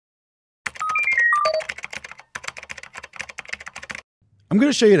I'm going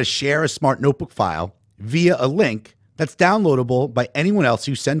to show you how to share a Smart Notebook file via a link that's downloadable by anyone else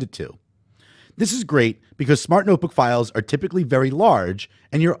you send it to. This is great because Smart Notebook files are typically very large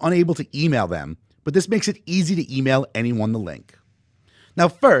and you're unable to email them, but this makes it easy to email anyone the link. Now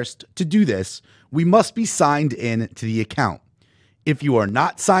first, to do this, we must be signed in to the account. If you are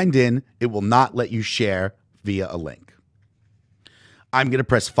not signed in, it will not let you share via a link. I'm going to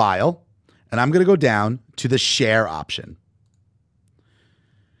press File, and I'm going to go down to the Share option.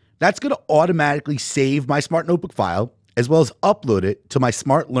 That's going to automatically save my Smart Notebook file as well as upload it to my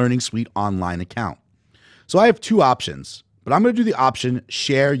Smart Learning Suite online account. So I have two options, but I'm going to do the option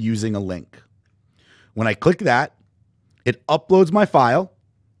Share using a link. When I click that, it uploads my file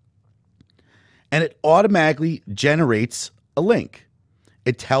and it automatically generates a link.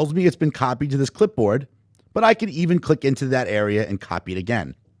 It tells me it's been copied to this clipboard, but I can even click into that area and copy it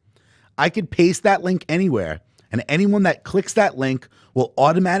again. I can paste that link anywhere, and anyone that clicks that link will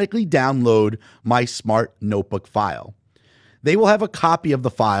automatically download my Smart Notebook file. They will have a copy of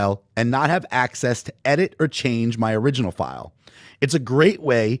the file and not have access to edit or change my original file. It's a great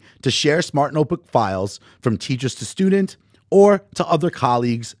way to share Smart Notebook files from teachers to student or to other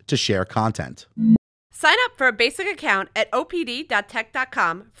colleagues to share content. Sign up for a basic account at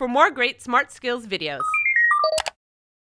opd.tech.com for more great smart skills videos.